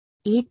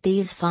Eat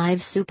these 5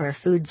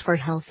 superfoods for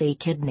healthy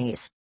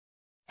kidneys.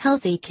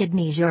 Healthy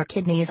kidneys. Your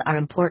kidneys are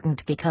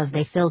important because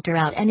they filter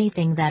out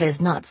anything that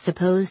is not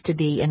supposed to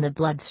be in the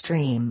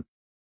bloodstream.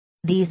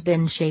 These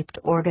bin-shaped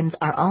organs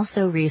are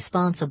also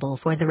responsible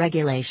for the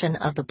regulation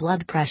of the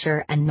blood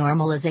pressure and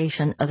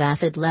normalization of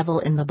acid level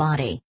in the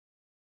body.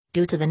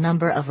 Due to the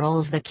number of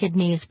roles the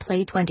kidneys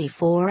play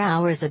 24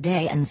 hours a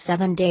day and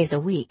 7 days a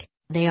week,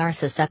 they are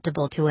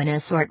susceptible to an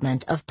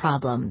assortment of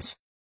problems.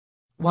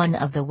 One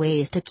of the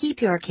ways to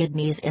keep your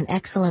kidneys in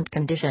excellent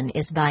condition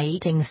is by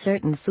eating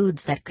certain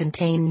foods that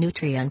contain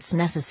nutrients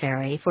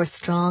necessary for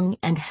strong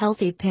and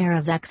healthy pair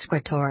of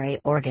excretory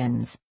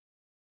organs.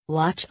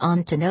 Watch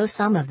on to know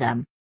some of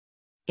them.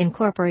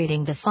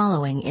 Incorporating the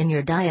following in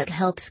your diet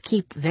helps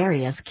keep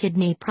various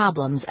kidney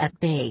problems at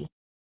bay.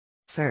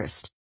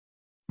 First,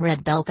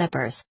 red bell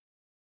peppers.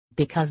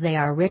 Because they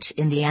are rich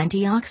in the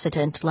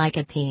antioxidant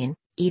lycopene,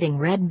 eating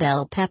red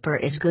bell pepper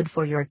is good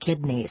for your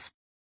kidneys.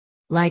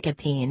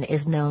 Lycopene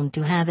is known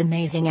to have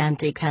amazing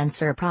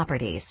anti-cancer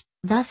properties,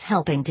 thus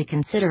helping to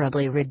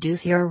considerably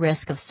reduce your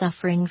risk of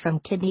suffering from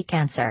kidney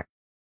cancer.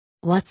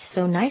 What's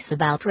so nice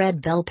about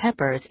red bell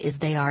peppers is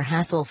they are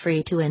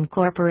hassle-free to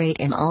incorporate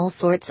in all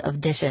sorts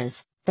of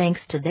dishes,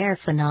 thanks to their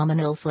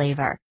phenomenal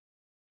flavor.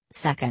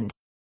 Second,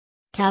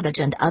 cabbage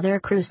and other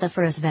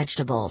cruciferous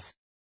vegetables.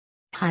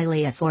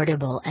 Highly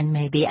affordable and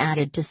may be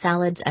added to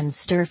salads and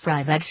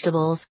stir-fry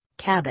vegetables,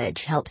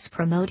 cabbage helps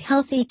promote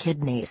healthy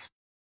kidneys.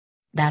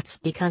 That's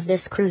because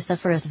this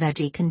cruciferous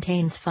veggie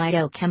contains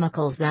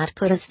phytochemicals that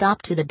put a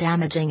stop to the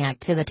damaging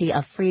activity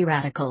of free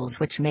radicals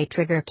which may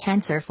trigger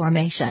cancer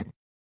formation.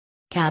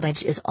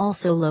 Cabbage is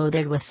also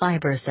loaded with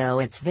fiber, so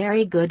it's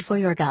very good for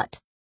your gut.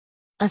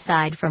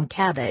 Aside from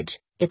cabbage,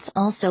 it's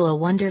also a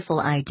wonderful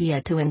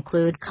idea to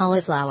include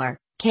cauliflower,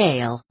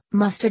 kale,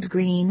 mustard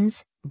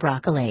greens,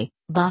 broccoli,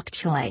 bok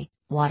choy,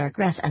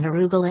 watercress and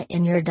arugula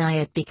in your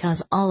diet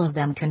because all of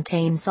them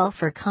contain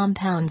sulfur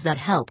compounds that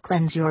help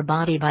cleanse your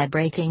body by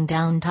breaking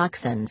down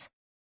toxins.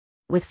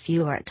 With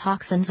fewer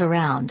toxins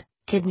around,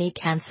 kidney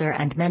cancer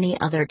and many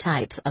other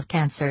types of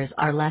cancers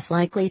are less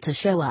likely to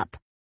show up.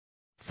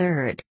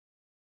 Third,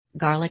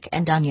 garlic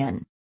and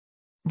onion.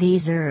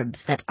 These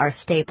herbs that are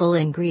staple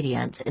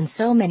ingredients in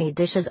so many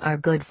dishes are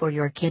good for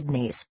your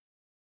kidneys.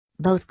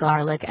 Both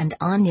garlic and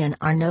onion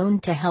are known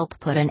to help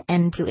put an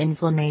end to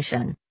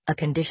inflammation, a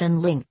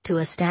condition linked to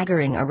a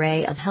staggering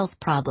array of health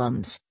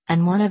problems,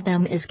 and one of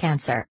them is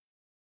cancer.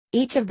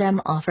 Each of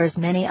them offers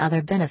many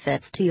other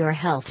benefits to your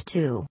health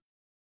too.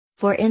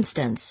 For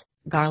instance,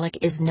 garlic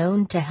is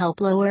known to help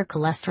lower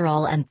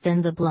cholesterol and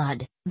thin the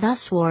blood,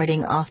 thus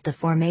warding off the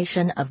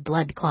formation of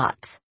blood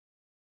clots.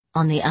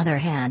 On the other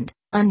hand,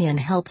 onion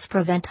helps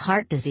prevent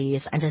heart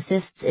disease and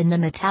assists in the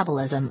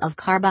metabolism of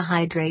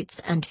carbohydrates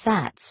and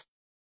fats.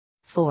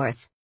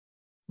 Fourth,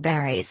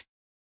 berries.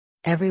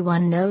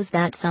 Everyone knows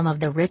that some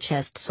of the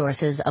richest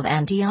sources of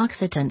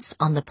antioxidants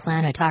on the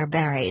planet are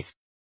berries.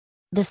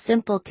 The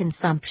simple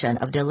consumption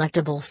of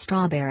delectable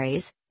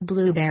strawberries,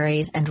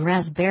 blueberries and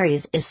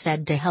raspberries is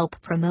said to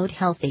help promote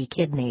healthy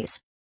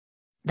kidneys.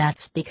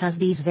 That's because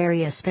these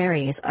various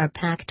berries are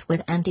packed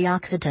with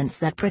antioxidants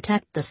that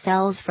protect the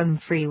cells from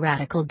free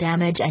radical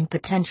damage and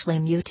potentially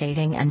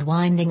mutating and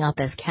winding up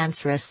as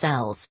cancerous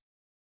cells.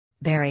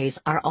 Berries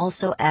are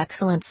also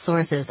excellent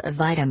sources of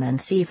vitamin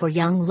C for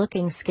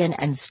young-looking skin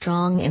and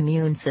strong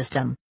immune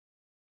system.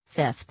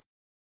 Fifth,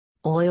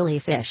 oily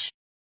fish.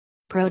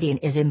 Protein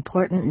is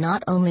important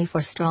not only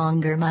for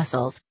stronger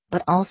muscles,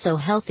 but also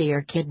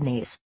healthier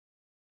kidneys.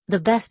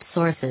 The best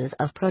sources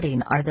of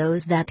protein are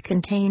those that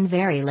contain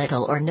very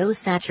little or no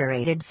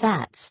saturated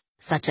fats,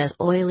 such as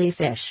oily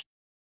fish.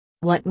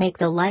 What make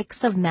the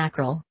likes of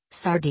mackerel,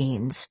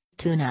 sardines,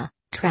 tuna,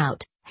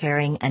 trout,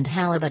 herring and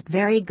halibut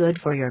very good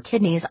for your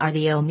kidneys are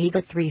the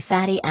omega-3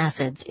 fatty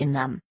acids in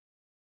them.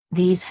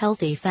 These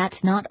healthy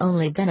fats not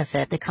only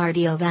benefit the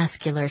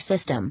cardiovascular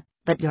system,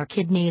 but your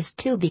kidneys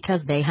too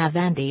because they have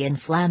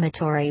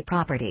anti-inflammatory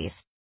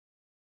properties.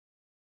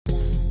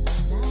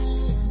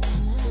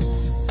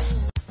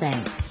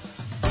 Thanks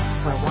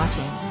for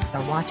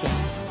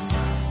watching.